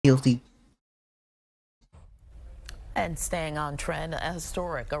Guilty. And staying on trend, a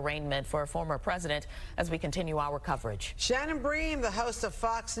historic arraignment for a former president as we continue our coverage. Shannon Bream, the host of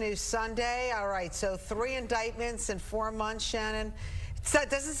Fox News Sunday. All right, so 3 indictments in 4 months, Shannon. That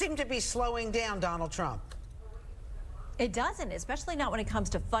doesn't seem to be slowing down Donald Trump. It doesn't, especially not when it comes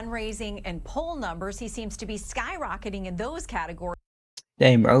to fundraising and poll numbers. He seems to be skyrocketing in those categories.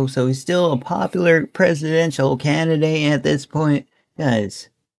 Dang, bro. So he's still a popular presidential candidate at this point. Guys,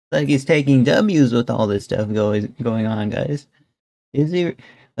 like he's taking W's with all this stuff going on, guys. Is he,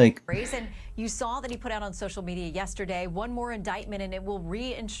 like... And you saw that he put out on social media yesterday, one more indictment and it will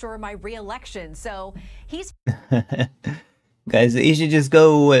reinsure my re-election. So he's... Guys, he should just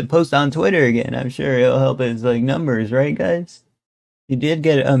go post on Twitter again. I'm sure it'll help his, like, numbers, right, guys? He did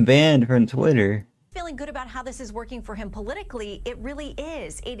get unbanned from Twitter. Feeling good about how this is working for him politically. It really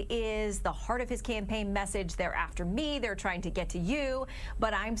is. It is the heart of his campaign message. They're after me. They're trying to get to you,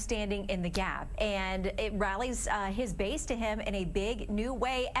 but I'm standing in the gap. And it rallies his base to him in a big new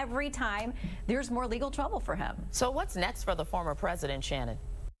way every time there's more legal trouble for him. So what's next for the former president, Shannon?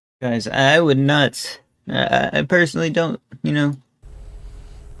 Guys, I would not... I personally don't, you know.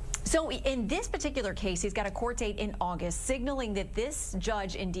 So in this particular case, he's got a court date in August, signaling that this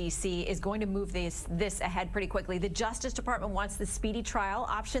judge in D.C. is going to move this ahead pretty quickly. The Justice Department wants the speedy trial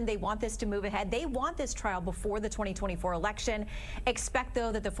option. They want this to move ahead. They want this trial before the 2024 election. Expect,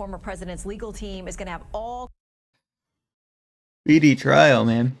 though, that the former president's legal team is going to have all speedy trial,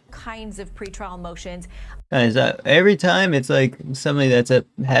 man. Kinds of pretrial motions. Guys, every time it's like somebody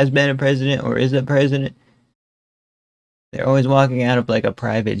has been a president or is a president, they're always walking out of like a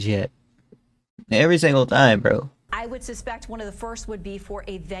private jet. Every single time, bro. I would suspect one of the first would be for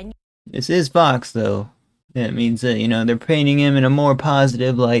a venue. This is Fox, though. That means that, you know, they're painting him in a more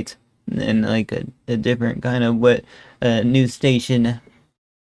positive light than like a different kind of news station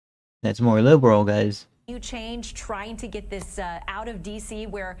that's more liberal, guys. Change, trying to get this out of D.C.,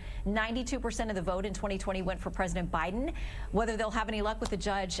 where 92% of the vote in 2020 went for President Biden. Whether they'll have any luck with the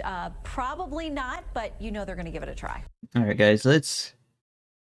judge, probably not, but you know they're going to give it a try. All right, guys, let's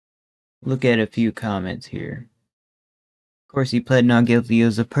look at a few comments here. Of course, he pled not guilty. It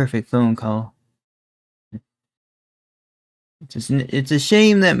was a perfect phone call. It's a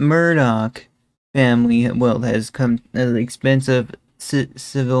shame that Murdoch family wealth has come at the expense of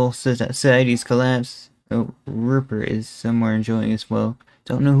civil society's collapse. Oh, Rupert is somewhere enjoying as well.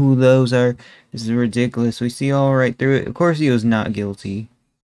 Don't know who those are. This is ridiculous. We see all right through it. Of course he was not guilty.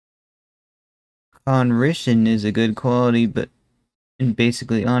 Contrition is a good quality, but in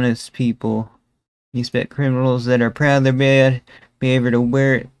basically honest people. You expect criminals that are proud of their bad behavior to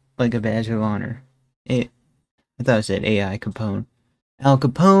wear it like a badge of honor. I thought it said AI Capone. Al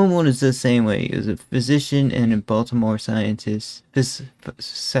Capone was the same way. He was a physician and a Baltimore psychiatrist.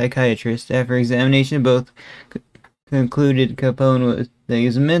 After examination, both concluded Capone that he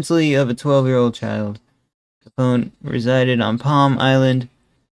was mentally of a 12-year-old child. Capone resided on Palm Island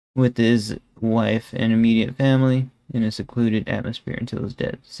with his wife and immediate family in a secluded atmosphere until his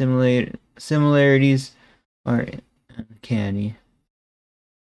death. Similarities are uncanny.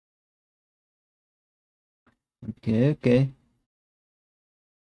 Okay.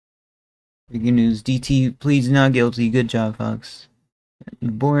 Breaking news, DT pleads not guilty. Good job, Fox.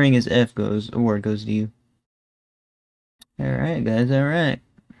 Boring as F goes. Award goes to you. Alright, guys, alright.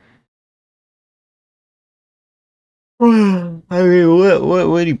 I mean, what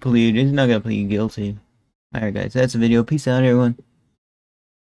would he plead? He's not gonna plead guilty. Alright, guys, that's the video. Peace out, everyone.